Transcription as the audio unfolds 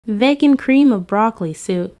Vegan cream of broccoli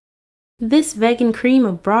soup. This vegan cream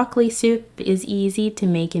of broccoli soup is easy to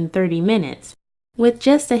make in 30 minutes, with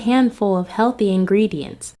just a handful of healthy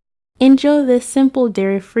ingredients. Enjoy this simple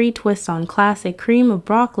dairy-free twist on classic cream of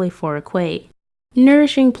broccoli for a quick,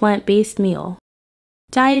 nourishing plant-based meal.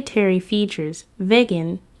 Dietary features: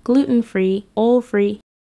 vegan, gluten-free, oil-free.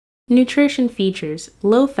 Nutrition features: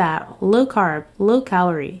 low-fat, low-carb,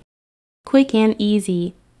 low-calorie. Quick and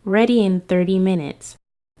easy, ready in 30 minutes,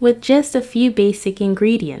 with just a few basic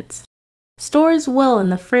ingredients. Stores well in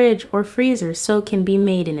the fridge or freezer so can be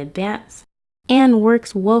made in advance, and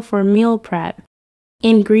works well for meal prep.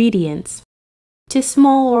 Ingredients: 2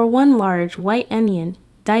 small or 1 large white onion,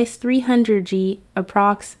 diced 300 g,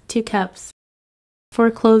 approx. 2 cups. 4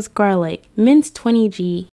 cloves garlic, minced 20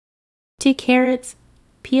 g. 2 carrots,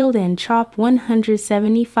 peeled and chopped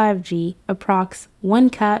 175 g, approx. 1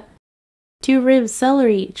 cup. 2 ribs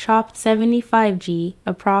celery, chopped 75 g,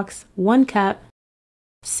 approx. 1 cup.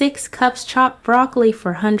 6 cups chopped broccoli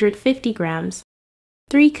 450 grams.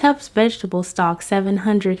 3 cups vegetable stock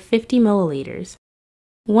 750 milliliters.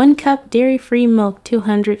 1 cup dairy-free milk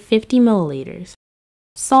 250 milliliters.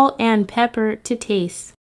 Salt and pepper to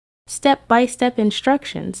taste. Step-by-step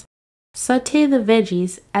instructions. Saute the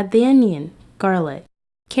veggies, add the onion, garlic,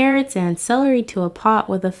 carrots and celery to a pot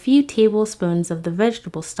with a few tablespoons of the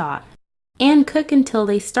vegetable stock, and cook until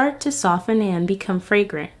they start to soften and become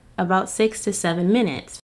fragrant, about 6 to 7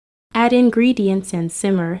 minutes. Add ingredients and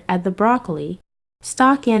simmer, add the broccoli,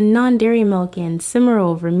 stock and non-dairy milk and simmer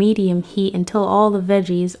over medium heat until all the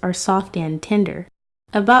veggies are soft and tender,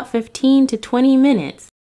 about 15 to 20 minutes.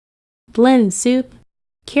 Blend soup.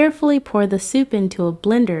 Carefully pour the soup into a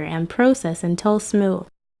blender and process until smooth,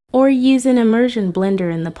 or use an immersion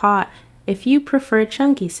blender in the pot if you prefer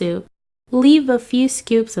chunky soup. Leave a few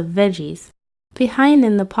scoops of veggies behind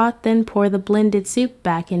in the pot, then pour the blended soup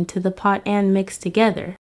back into the pot and mix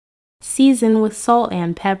together. Season with salt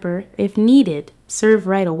and pepper if needed. Serve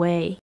right away.